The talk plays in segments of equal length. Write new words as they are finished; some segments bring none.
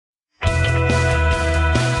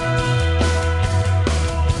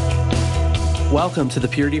Welcome to the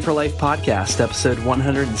Purity for Life podcast, episode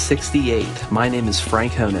 168. My name is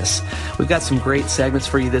Frank Honus. We've got some great segments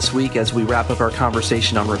for you this week as we wrap up our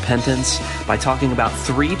conversation on repentance by talking about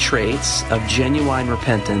 3 traits of genuine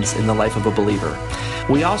repentance in the life of a believer.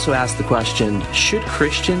 We also ask the question, should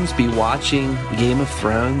Christians be watching Game of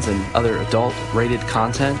Thrones and other adult-rated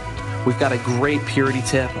content? We've got a great purity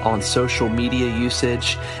tip on social media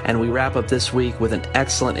usage, and we wrap up this week with an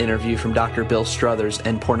excellent interview from Dr. Bill Struthers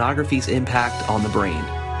and pornography's impact on the brain.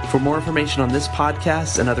 For more information on this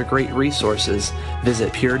podcast and other great resources,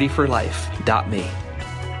 visit purityforlife.me.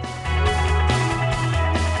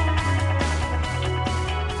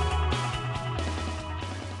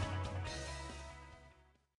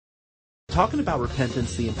 Talking about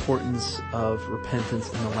repentance, the importance of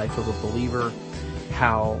repentance in the life of a believer,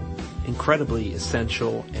 how incredibly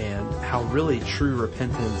essential and how really true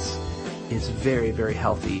repentance is very, very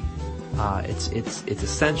healthy. It's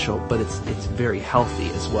essential, but it's very healthy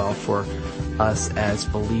as well for us as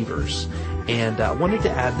believers. And I wanted to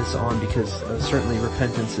add this on because certainly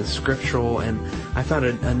repentance is scriptural, and I found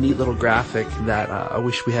a neat little graphic that I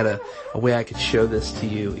wish we had a way I could show this to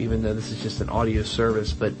you, even though this is just an audio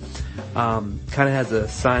service, but kind of has a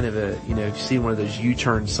sign of you've seen one of those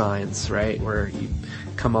U-turn signs, right, where you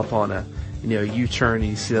come up on a U-turn and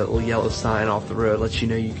you see that little yellow sign off the road, lets you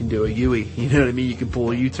know you can do a U-turn, you know what I mean? You can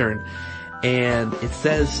pull a U-turn. And it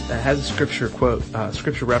says, it has a scripture quote,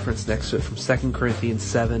 scripture reference next to it from 2 Corinthians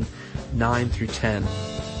 7, 9 through 10.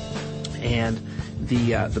 And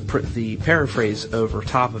the paraphrase over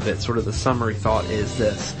top of it, sort of the summary thought is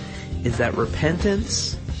this, is that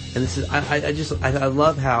repentance, and this is, I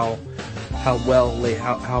love how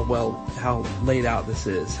laid out this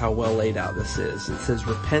is, how well laid out this is. It says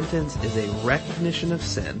repentance is a recognition of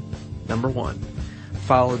sin, number 1,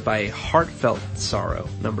 followed by a heartfelt sorrow,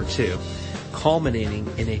 number 2, culminating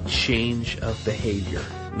in a change of behavior,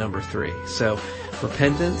 number 3. So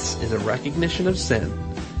repentance is a recognition of sin,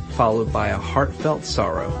 followed by a heartfelt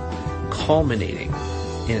sorrow, culminating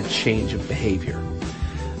in a change of behavior.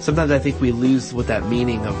 Sometimes I think we lose what that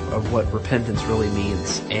meaning of what repentance really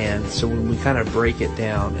means. And so when we kind of break it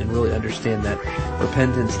down and really understand that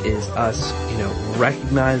repentance is us,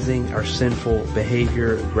 recognizing our sinful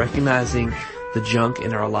behavior, recognizing the junk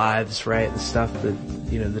in our lives, right? The stuff that,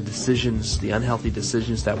 the decisions, the unhealthy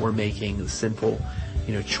decisions that we're making, the sinful,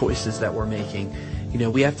 choices that we're making.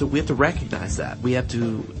 We have to recognize that. We have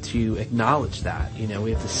to acknowledge that. We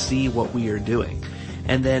have to see what we are doing.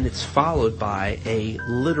 And then it's followed by a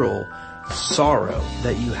literal sorrow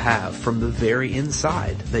that you have from the very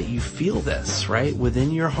inside, that you feel this, right? Within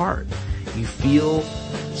your heart. You feel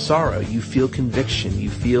sorrow, you feel conviction, you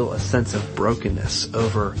feel a sense of brokenness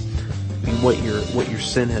over what your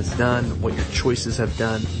sin has done, what your choices have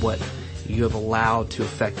done, what you have allowed to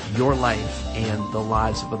affect your life and the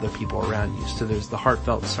lives of other people around you. So there's the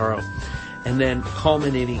heartfelt sorrow, and then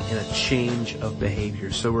culminating in a change of behavior.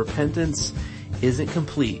 So repentance isn't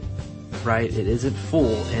complete, right? It isn't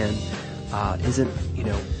full, and isn't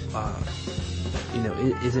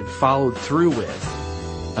followed through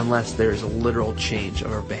with unless there's a literal change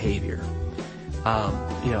of our behavior.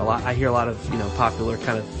 I hear a lot of popular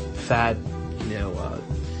kind of fad,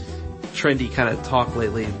 trendy kind of talk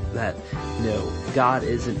lately that God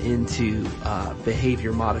isn't into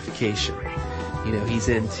behavior modification. He's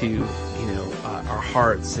into our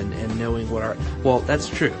hearts and knowing what well, that's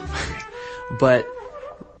true. But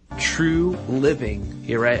true living,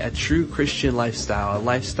 right? A true Christian lifestyle, a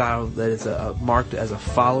lifestyle that is marked as a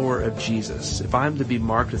follower of Jesus. If I'm to be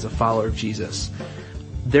marked as a follower of Jesus,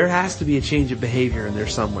 there has to be a change of behavior in there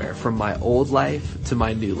somewhere, from my old life to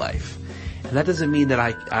my new life. And that doesn't mean that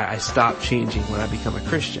I stop changing when I become a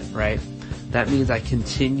Christian, right? That means I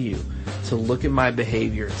continue to look at my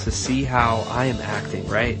behavior, to see how I am acting,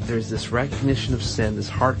 right? There's this recognition of sin, this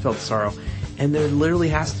heartfelt sorrow, and there literally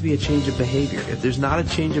has to be a change of behavior. If there's not a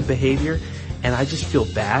change of behavior and I just feel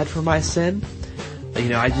bad for my sin,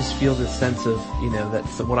 I just feel this sense of,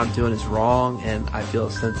 that what I'm doing is wrong, and I feel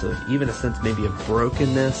a sense maybe of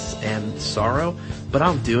brokenness and sorrow, but I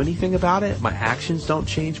don't do anything about it, my actions don't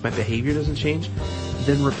change, my behavior doesn't change,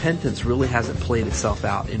 then repentance really hasn't played itself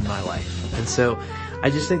out in my life. And so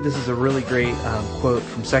I just think this is a really great quote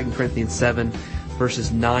from 2 Corinthians 7,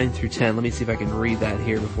 verses 9 through 10. Let me see if I can read that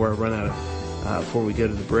here before we go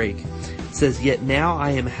to the break. It says, "Yet now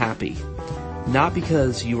I am happy, not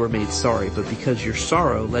because you were made sorry, but because your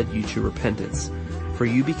sorrow led you to repentance. For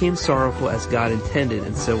you became sorrowful as God intended,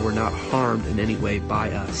 and so were not harmed in any way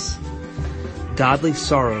by us. Godly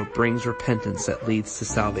sorrow brings repentance that leads to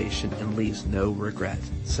salvation and leaves no regret."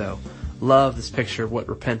 So, love this picture of what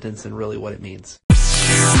repentance and really what it means.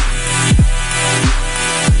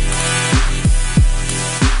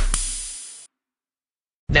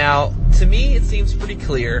 Now, to me, it seems pretty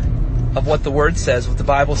clear of what the Word says, what the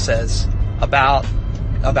Bible says about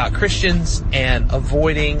Christians and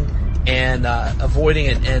avoiding and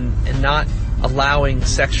not allowing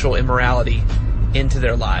sexual immorality into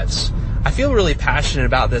their lives. I feel really passionate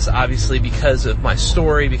about this, obviously, because of my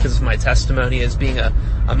story, because of my testimony as being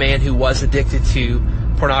a man who was addicted to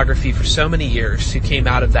pornography for so many years, who came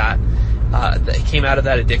out of that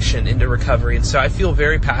addiction into recovery. And so I feel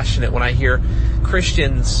very passionate when I hear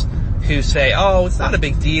Christians who say, oh, it's not a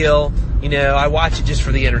big deal, I watch it just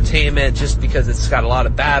for the entertainment, just because it's got a lot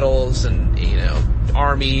of battles and,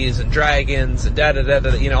 armies and dragons and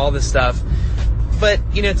all this stuff. But,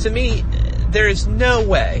 to me, there is no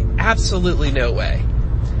way, absolutely no way,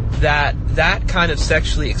 that kind of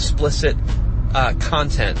sexually explicit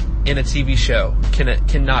content in a TV show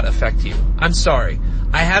cannot affect you. I'm sorry.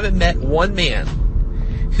 I haven't met one man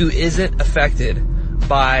who isn't affected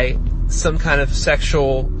by some kind of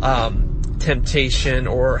sexual temptation,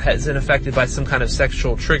 or isn't affected by some kind of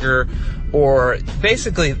sexual trigger, or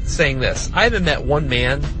basically saying this: I haven't met one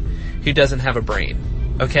man who doesn't have a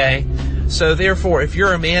brain. Okay? So therefore, if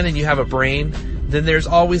you're a man and you have a brain, then there's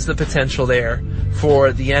always the potential there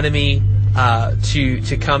for the enemy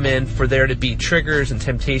to come in, for there to be triggers and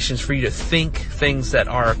temptations for you to think things that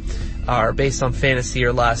are based on fantasy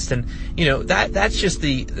or lust. And that's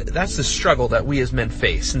the struggle that we as men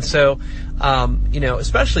face. And so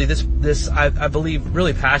especially this I believe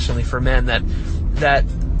really passionately for men, that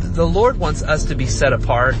the Lord wants us to be set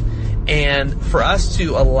apart, and for us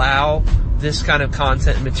to allow this kind of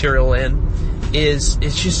content and material in is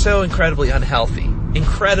just so incredibly unhealthy.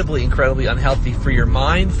 Incredibly unhealthy for your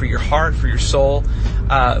mind, for your heart, for your soul,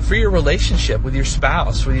 for your relationship with your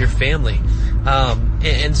spouse, with your family.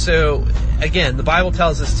 And so, again, the Bible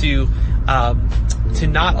tells us to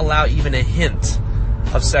not allow even a hint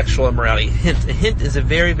of sexual immorality. A hint is a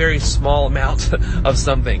very, very small amount of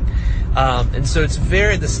something. And so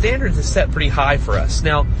the standards is set pretty high for us.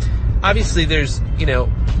 Now, obviously there's,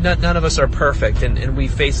 none of us are perfect, and we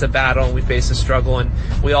face a battle, and we face a struggle, and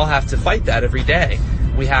we all have to fight that every day.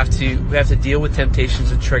 We have to deal with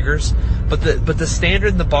temptations and triggers, but the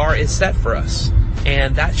standard and the bar is set for us,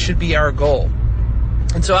 and that should be our goal.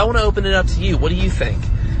 And so I want to open it up to you. What do you think?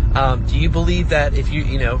 Do you believe that if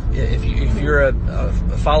you're a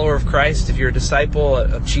follower of Christ, if you're a disciple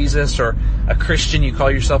of Jesus, or a Christian, you call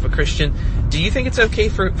yourself a Christian, do you think it's okay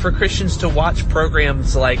for Christians to watch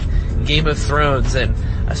programs like Game of Thrones, and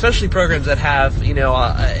especially programs that have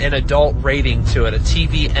an adult rating to it, a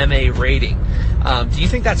TVMA rating? Do you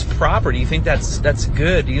think that's proper? Do you think that's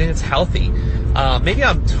good? Do you think it's healthy? Maybe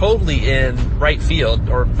I'm totally in right field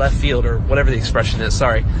or left field, or whatever the expression is,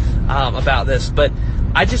 about this, but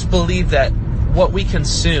I just believe that what we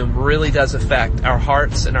consume really does affect our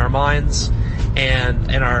hearts and our minds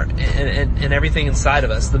and everything inside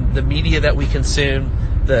of us. The media that we consume,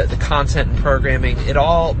 the content and programming, it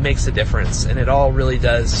all makes a difference, and it all really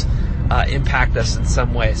does impact us in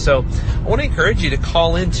some way. So I want to encourage you to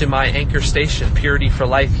call into my anchor station, Purity for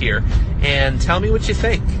Life, here, and tell me what you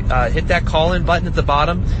think. Hit that call-in button at the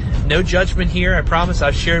bottom. No judgment here. I promise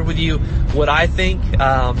I've shared with you what I think,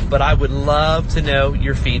 but I would love to know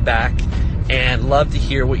your feedback and love to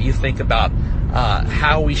hear what you think about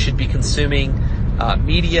how we should be consuming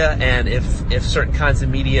media, and if certain kinds of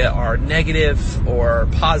media are negative or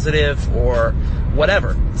positive or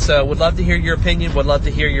whatever. So would love to hear your opinion, would love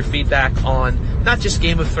to hear your feedback on not just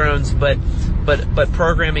Game of Thrones, but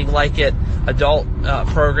programming like it, adult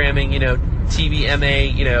programming,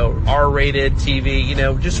 TVMA, R-rated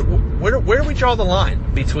TV, just where do we draw the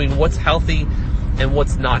line between what's healthy and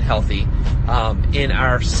what's not healthy in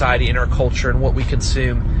our society, in our culture, and what we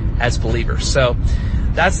consume as believers? So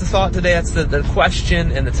that's the thought today. That's the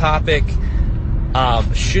question and the topic.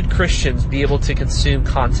 Should Christians be able to consume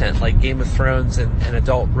content like Game of Thrones and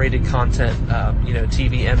adult-rated content,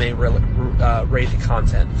 TVMA rated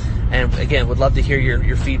content? And again, would love to hear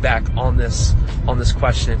your feedback on this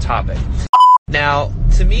question and topic. Now,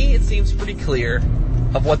 to me, it seems pretty clear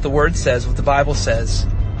of what the Word says, what the Bible says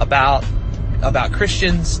about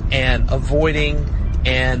Christians and avoiding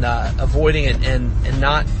and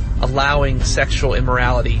not allowing sexual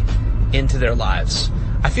immorality into their lives.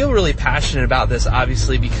 I feel really passionate about this,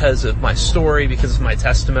 obviously, because of my story, because of my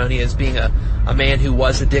testimony as being a man who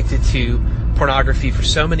was addicted to pornography for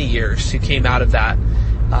so many years, who came out of that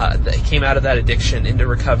addiction into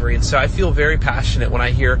recovery. And so I feel very passionate when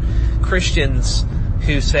I hear Christians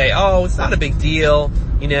who say, oh, it's not a big deal,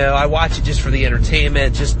 I watch it just for the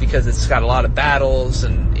entertainment, just because it's got a lot of battles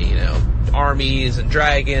and, armies and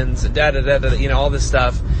dragons and all this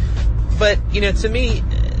stuff. But, to me,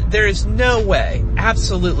 there is no way,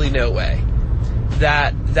 absolutely no way,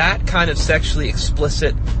 that kind of sexually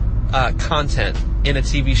explicit content in a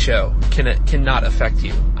TV show cannot affect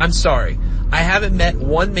you. I'm sorry. I haven't met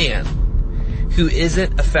one man who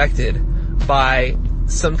isn't affected by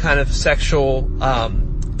some kind of sexual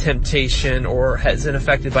temptation, or isn't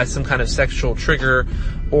affected by some kind of sexual trigger,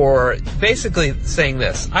 or basically saying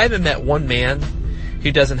this: I haven't met one man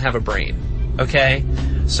who doesn't have a brain. Okay?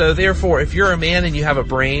 So therefore, if you're a man and you have a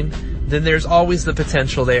brain, then there's always the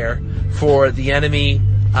potential there for the enemy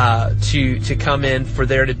to come in, for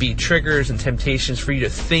there to be triggers and temptations for you to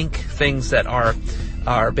think things that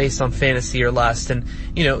are based on fantasy or lust. And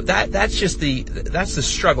that's the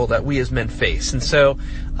struggle that we as men face. And so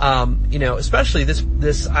especially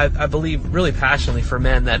this I believe really passionately for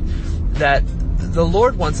men, that the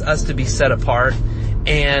Lord wants us to be set apart,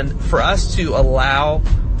 and for us to allow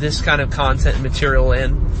this kind of content and material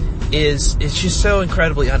in is just so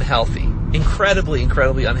incredibly unhealthy. Incredibly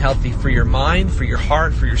unhealthy for your mind, for your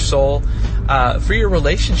heart, for your soul, for your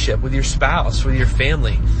relationship with your spouse, with your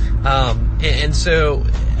family. And so,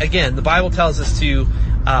 again, the Bible tells us to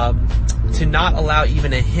not allow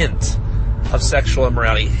even a hint of sexual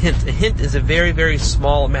immorality. A hint is a very, very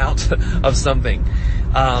small amount of something.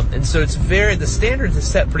 And so the standards is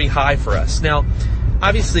set pretty high for us. Now,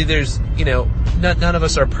 obviously there's, none of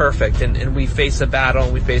us are perfect, and we face a battle,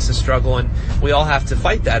 and we face a struggle, and we all have to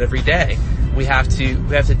fight that every day. We have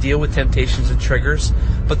to deal with temptations and triggers,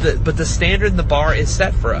 but the standard and the bar is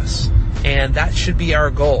set for us, and that should be our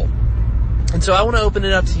goal. And so I want to open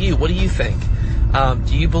it up to you. What do you think?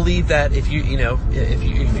 Do you believe that if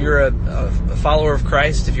you're a follower of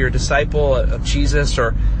Christ, if you're a disciple of Jesus,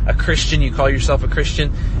 or a Christian, you call yourself a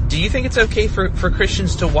Christian, do you think it's okay for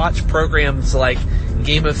Christians to watch programs like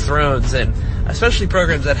Game of Thrones, and especially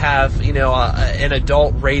programs that have an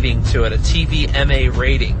adult rating to it, a TV MA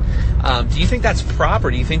rating? Do you think that's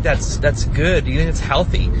proper? Do you think that's good? Do you think it's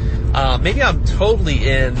healthy? Maybe I'm totally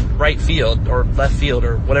in right field or left field,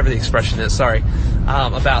 or whatever the expression is,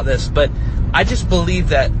 about this, but I just believe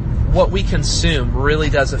that what we consume really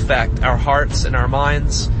does affect our hearts and our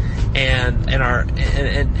minds and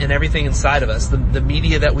everything inside of us. The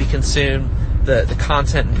media that we consume, the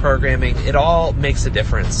content and programming, it all makes a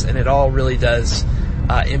difference, and it all really does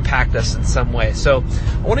impact us in some way. So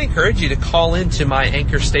I want to encourage you to call into my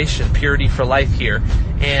anchor station, Purity for Life, here,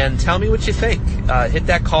 and tell me what you think. Hit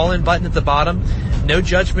that call-in button at the bottom. No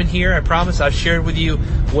judgment here. I promise I've shared with you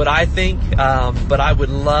what I think, but I would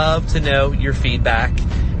love to know your feedback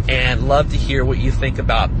and love to hear what you think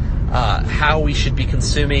about how we should be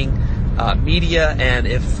consuming media, and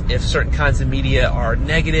if certain kinds of media are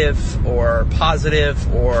negative or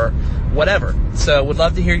positive or whatever. So would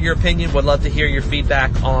love to hear your opinion, would love to hear your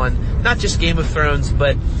feedback on not just Game of Thrones,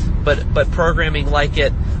 but programming like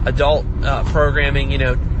it, adult programming,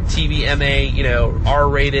 TV MA,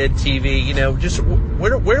 R-rated TV, just where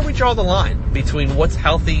do we draw the line between what's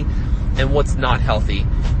healthy and what's not healthy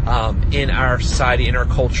in our society, in our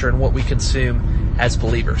culture, and what we consume as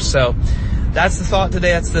believers? So that's the thought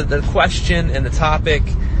today. That's the question and the topic.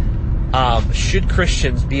 Should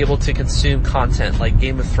Christians be able to consume content like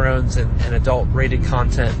Game of Thrones and adult-rated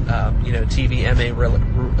content, TV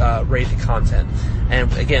MA rated content?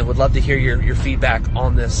 And again, would love to hear your feedback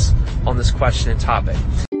on this question and topic.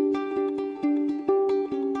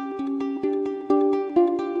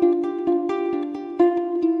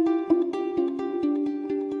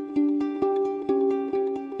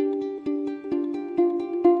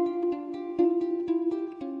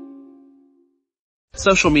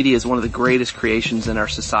 Social media is one of the greatest creations in our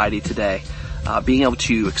society today. Being able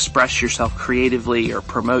to express yourself creatively, or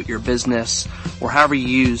promote your business, or however you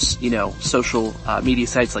use, social media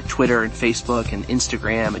sites like Twitter and Facebook and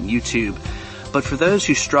Instagram and YouTube. But for those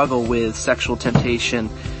who struggle with sexual temptation,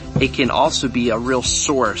 it can also be a real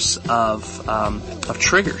source of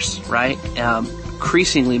triggers, right?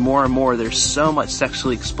 Increasingly, more and more, there's so much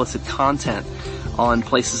sexually explicit content on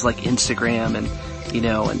places like Instagram and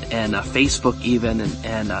Facebook even,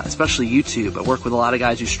 and especially YouTube. I work with a lot of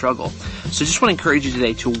guys who struggle. So just want to encourage you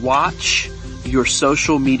today to watch your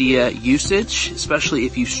social media usage, especially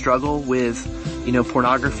if you struggle with,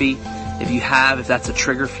 pornography. If that's a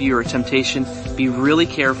trigger for you or a temptation, be really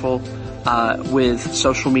careful with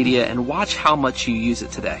social media and watch how much you use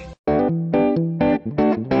it today.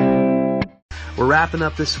 We're wrapping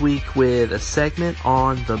up this week with a segment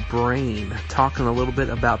on the brain, talking a little bit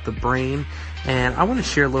about the brain. And I want to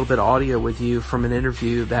share a little bit of audio with you from an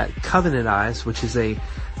interview that Covenant Eyes, which is a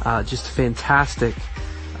just fantastic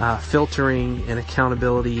filtering and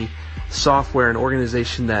accountability software and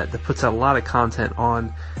organization that puts out a lot of content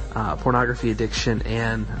on pornography addiction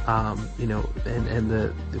and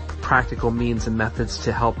the practical means and methods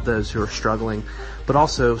to help those who are struggling, but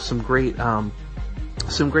also some great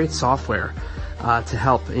software to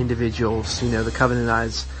help individuals. The Covenant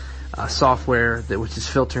Eyes software which is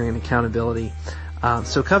filtering and accountability.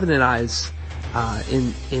 So Covenant Eyes,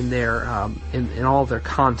 in all of their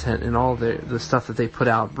content and all of the stuff that they put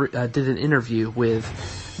out, did an interview with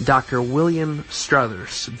Dr. William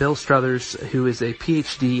Struthers, Bill Struthers, who is a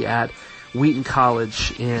PhD at Wheaton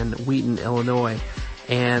College in Wheaton, Illinois.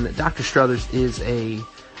 And Dr. Struthers is a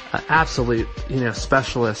absolute,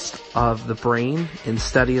 specialist of the brain, in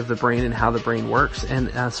study of the brain and how the brain works,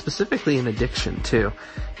 and specifically in addiction too,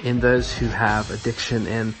 in those who have addiction,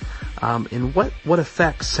 and in what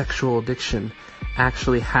effects sexual addiction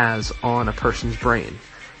actually has on a person's brain.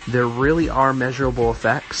 There really are measurable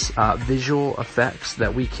effects, visual effects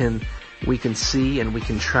that we can see and we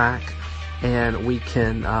can track, and we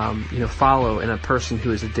can follow in a person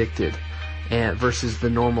who is addicted, and versus the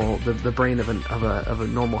brain of a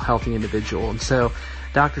normal healthy individual. And so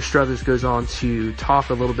Dr. Struthers goes on to talk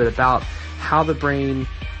a little bit about how the brain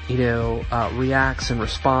reacts and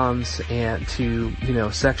responds and to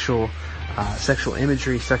sexual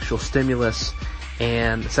imagery, sexual stimulus,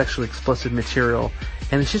 and sexually explicit material.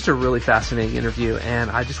 And it's just a really fascinating interview,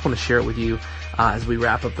 and I just want to share it with you as we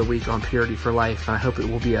wrap up the week on Purity for Life. And I hope it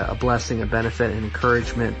will be a blessing, a benefit, and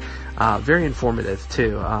encouragement. Very informative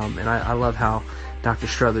too, and I love how Dr.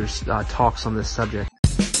 Struthers talks on this subject.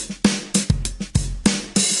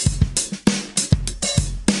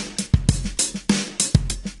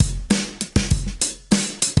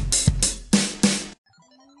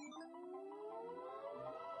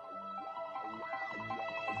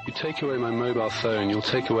 You take away my mobile phone, you'll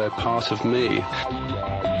take away a part of me.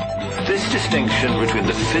 This distinction between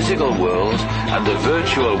the physical world and the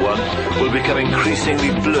virtual one will become increasingly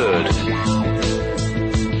blurred.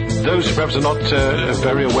 Those who perhaps are not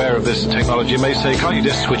very aware of this technology may say, can't you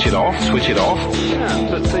just switch it off? Yeah,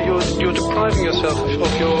 but you're depriving yourself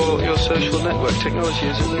of your social network. Technology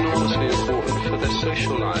is enormously important for their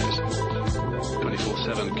social lives.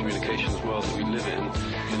 24/7 communications world that we live in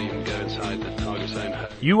can even go inside the target's own home.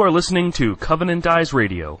 You are listening to Covenant Eyes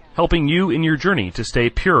Radio, helping you in your journey to stay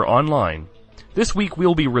pure online. This week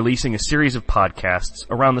we'll be releasing a series of podcasts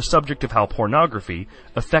around the subject of how pornography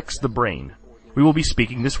affects the brain. We will be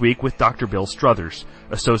speaking this week with Dr. Bill Struthers,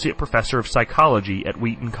 Associate Professor of Psychology at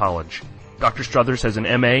Wheaton College. Dr. Struthers has an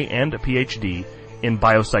MA and a PhD in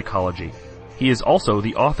biopsychology. He is also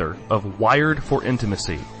the author of Wired for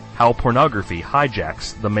Intimacy, How Pornography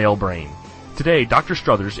Hijacks the Male Brain. Today, Dr.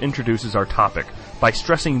 Struthers introduces our topic by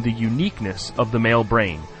stressing the uniqueness of the male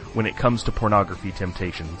brain when it comes to pornography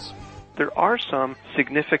temptations. There are some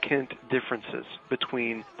significant differences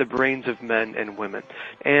between the brains of men and women.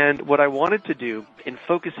 And what I wanted to do in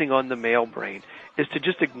focusing on the male brain is to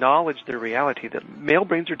just acknowledge the reality that male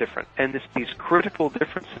brains are different, and it's these critical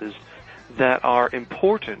differences that are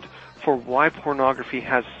important for why pornography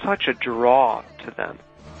has such a draw to them.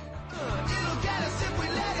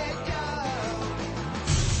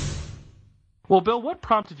 Well, Bill, what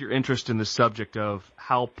prompted your interest in the subject of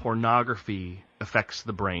how pornography affects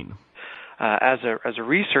the brain? As a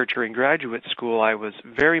researcher in graduate school, I was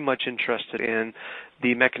very much interested in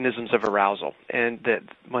the mechanisms of arousal, and that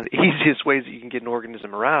one of the easiest ways that you can get an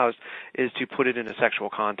organism aroused is to put it in a sexual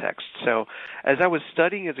context. So as I was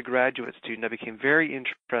studying as a graduate student, I became very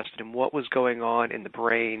interested in what was going on in the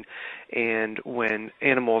brain and when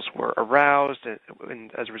animals were aroused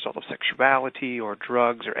and as a result of sexuality or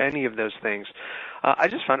drugs or any of those things. I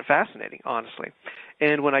just found it fascinating, honestly.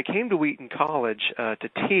 And when I came to Wheaton College to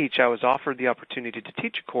teach, I was offered the opportunity to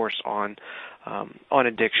teach a course on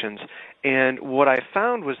addictions. And what I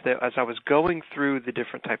found was that as I was going through the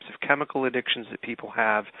different types of chemical addictions that people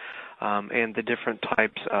have and the different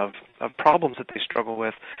types of problems that they struggle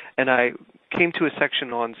with, and I came to a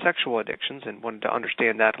section on sexual addictions and wanted to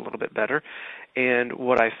understand that a little bit better. And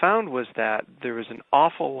what I found was that there was an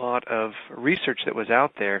awful lot of research that was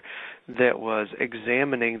out there that was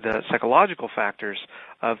examining the psychological factors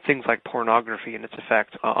of things like pornography and its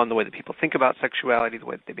effect on the way that people think about sexuality, the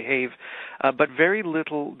way that they behave, but very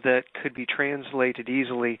little that could be translated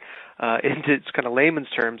easily into its kind of layman's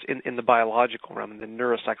terms in the biological realm, in the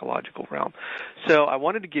neuropsychological realm. So I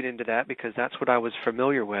wanted to get into that because that's what I was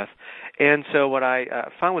familiar with. And so what I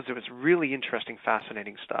found was it was really interesting,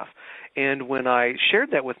 fascinating stuff. And when when I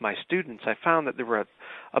shared that with my students, I found that there were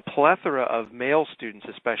a plethora of male students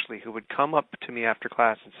especially who would come up to me after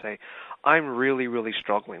class and say, I'm really, really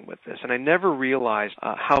struggling with this. And I never realized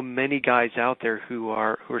how many guys out there who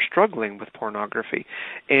are struggling with pornography.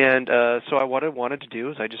 And so what I wanted to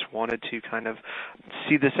do is I just wanted to kind of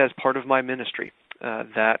see this as part of my ministry.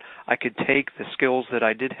 That I could take the skills that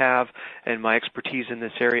I did have and my expertise in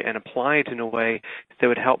this area and apply it in a way that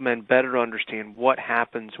would help men better understand what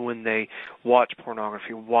happens when they watch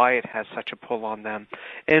pornography, why it has such a pull on them,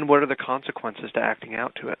 and what are the consequences to acting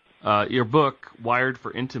out to it. Your book, Wired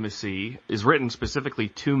for Intimacy, is written specifically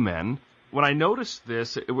to men. When I noticed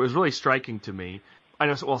this, it was really striking to me. I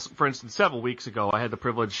know, well, for instance, several weeks ago, we had the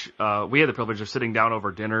privilege of sitting down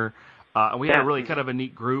over dinner. And we had a really kind of a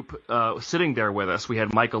neat group sitting there with us. We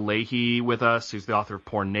had Michael Leahy with us, who's the author of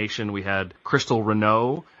Porn Nation. We had Crystal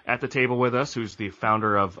Renaud at the table with us, who's the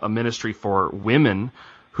founder of a ministry for women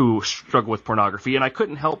who struggle with pornography. And I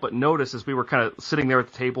couldn't help but notice as we were kind of sitting there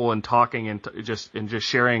at the table and talking and just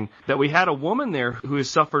sharing that we had a woman there who has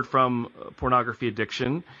suffered from pornography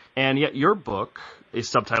addiction. And yet your book is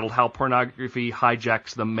subtitled How Pornography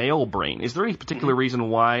Hijacks the Male Brain. Is there any particular reason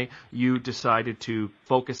why you decided to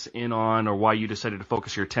focus in on, or why you decided to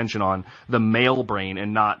focus your attention on the male brain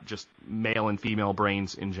and not just male and female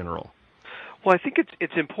brains in general? Well, I think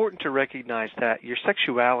it's important to recognize that your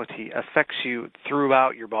sexuality affects you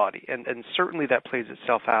throughout your body, and certainly that plays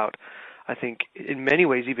itself out, I think, in many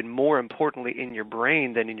ways, even more importantly in your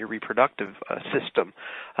brain than in your reproductive system.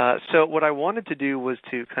 So what I wanted to do was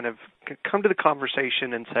to kind of come to the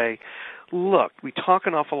conversation and say, look, we talk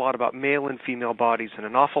an awful lot about male and female bodies, and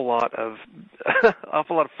an awful lot of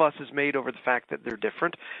fuss is made over the fact that they're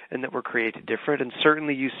different and that we're created different. And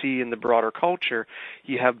certainly you see in the broader culture,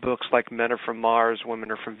 you have books like Men Are From Mars,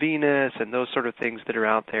 Women Are From Venus, and those sort of things that are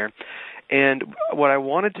out there. And what I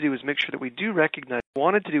wanted to do is make sure that we do recognize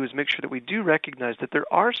that there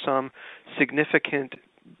are some significant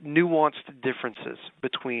nuanced differences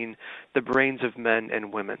between the brains of men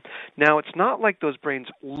and women. Now, it's not like those brains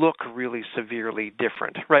look really severely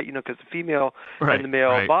different, right? You know, because the female and the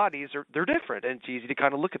male bodies they're different, and it's easy to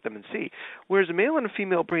kind of look at them and see. Whereas a male and a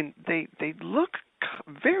female brain, they look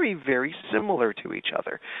very, very similar to each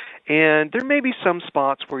other. And there may be some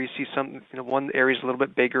spots where you see some, you know, one area is a little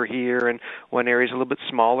bit bigger here and one area is a little bit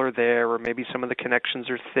smaller there, or maybe some of the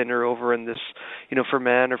connections are thinner over in this, you know, for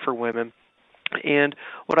men or for women. And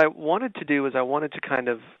what I wanted to do is I wanted to kind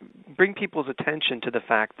of bring people's attention to the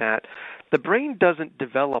fact that the brain doesn't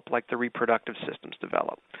develop like the reproductive systems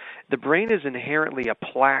develop. The brain is inherently a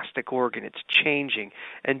plastic organ. It's changing,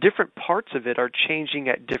 and different parts of it are changing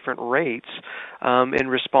at different rates in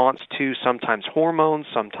response to sometimes hormones,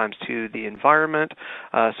 sometimes to the environment,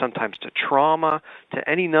 sometimes to trauma, to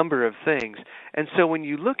any number of things. And so when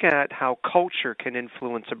you look at how culture can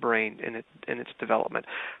influence a brain in its development,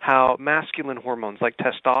 how masculine hormones like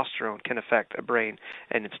testosterone can affect a brain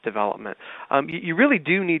and its development, you really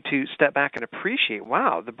do need to step back and appreciate,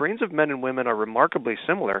 wow, the brains of men and women are remarkably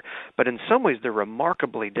similar, but in some ways they're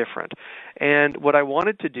remarkably different. And what I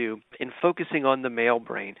wanted to do in focusing on the male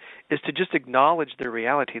brain is to just acknowledge the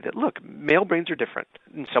reality that, look, male brains are different.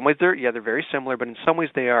 In some ways they're very similar, but in some ways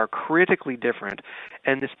they are critically different.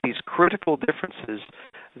 And these critical differences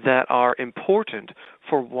that are important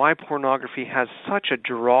for why pornography has such a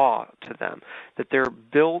draw to them, that they're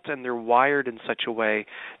built and they're wired in such a way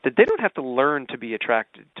that they don't have to learn to be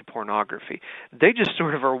attracted to pornography. They just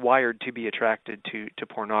sort of are wired to be attracted to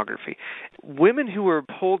pornography. Women who are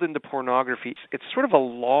pulled into pornography, it's sort of a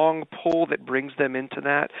long pull that brings them into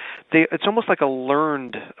that. It's almost like a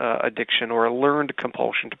learned addiction or a learned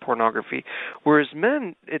compulsion to pornography, whereas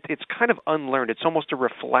men, it's kind of unlearned. It's almost a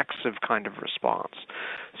reflexive kind of response.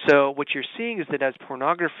 So what you're seeing is that as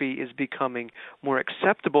pornography is becoming more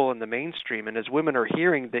acceptable in the mainstream, and as women are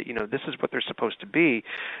hearing that, you know, this is what they're supposed to be,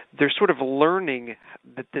 they're sort of learning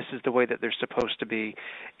that this is the way that they're supposed to be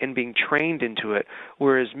and being trained into it,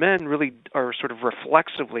 whereas men really are sort of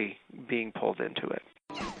reflexively being pulled into it.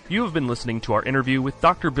 You have been listening to our interview with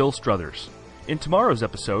Dr. Bill Struthers. In tomorrow's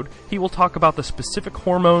episode, he will talk about the specific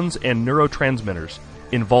hormones and neurotransmitters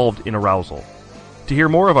involved in arousal. To hear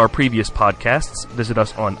more of our previous podcasts, visit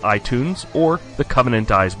us on iTunes or the Covenant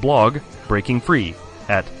Eyes blog, Breaking Free,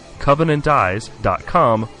 at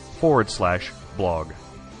covenanteyes.com/blog.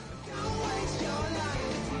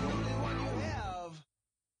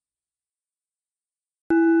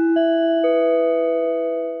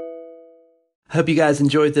 Hope you guys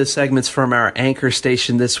enjoyed those segments from our Anchor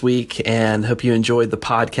station this week, and hope you enjoyed the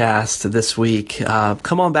podcast this week.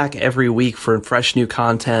 Come on back every week for fresh new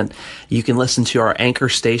content. You can listen to our Anchor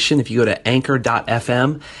station if you go to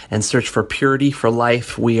anchor.fm and search for Purity for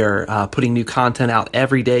Life. We are putting new content out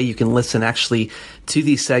every day. You can listen actually to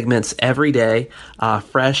these segments every day,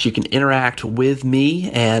 fresh. You can interact with me,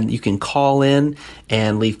 and you can call in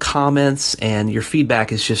and leave comments, and your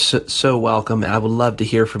feedback is just so welcome. I would love to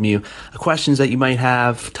hear from you. Questions that you might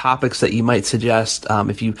have, topics that you might suggest,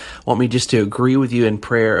 if you want me just to agree with you in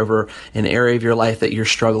prayer over an area of your life that you're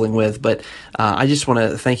struggling with. But I just want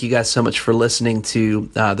to thank you guys so much for listening to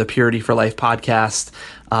the Purity for Life podcast.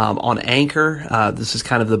 On Anchor. This is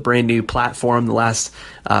kind of the brand new platform. The last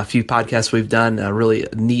few podcasts we've done, a really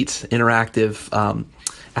neat interactive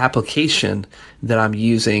application that I'm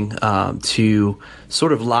using to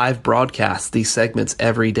sort of live broadcast these segments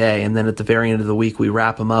every day. And then at the very end of the week, we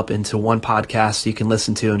wrap them up into one podcast you can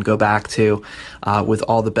listen to and go back to with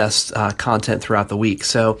all the best content throughout the week.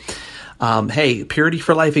 So hey, Purity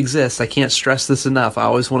for Life exists. I can't stress this enough. I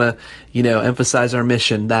always want to, emphasize our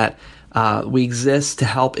mission that we exist to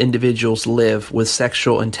help individuals live with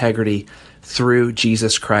sexual integrity through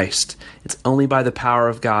Jesus Christ. It's only by the power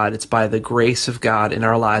of God, it's by the grace of God in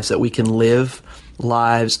our lives that we can live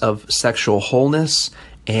lives of sexual wholeness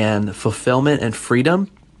and fulfillment and freedom.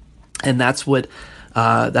 And that's what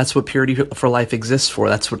Purity for Life exists for.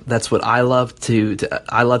 That's what I love to do.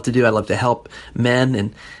 I love to help men,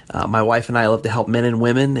 and my wife and I love to help men and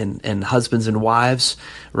women and husbands and wives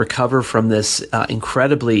recover from this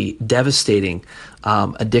incredibly devastating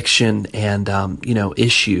addiction and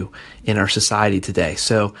issue in our society today.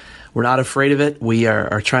 So we're not afraid of it. We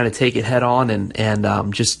are trying to take it head on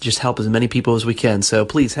and just help as many people as we can. So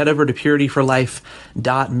please head over to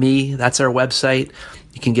purityforlife.me. That's our website.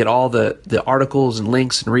 You can get all the articles and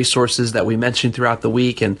links and resources that we mentioned throughout the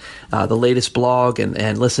week, and the latest blog,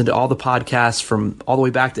 and listen to all the podcasts from all the way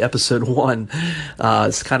back to episode 1.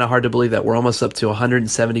 It's kind of hard to believe that we're almost up to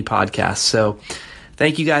 170 podcasts. So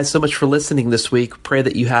thank you guys so much for listening this week. Pray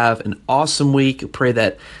that you have an awesome week. Pray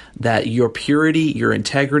that your purity, your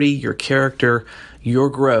integrity, your character, your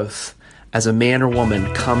growth as a man or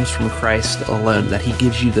woman comes from Christ alone, that He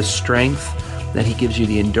gives you the strength, that He gives you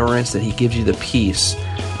the endurance, that He gives you the peace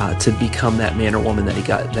to become that man or woman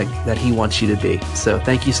that He wants you to be. So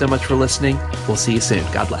thank you so much for listening. We'll see you soon.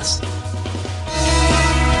 God bless.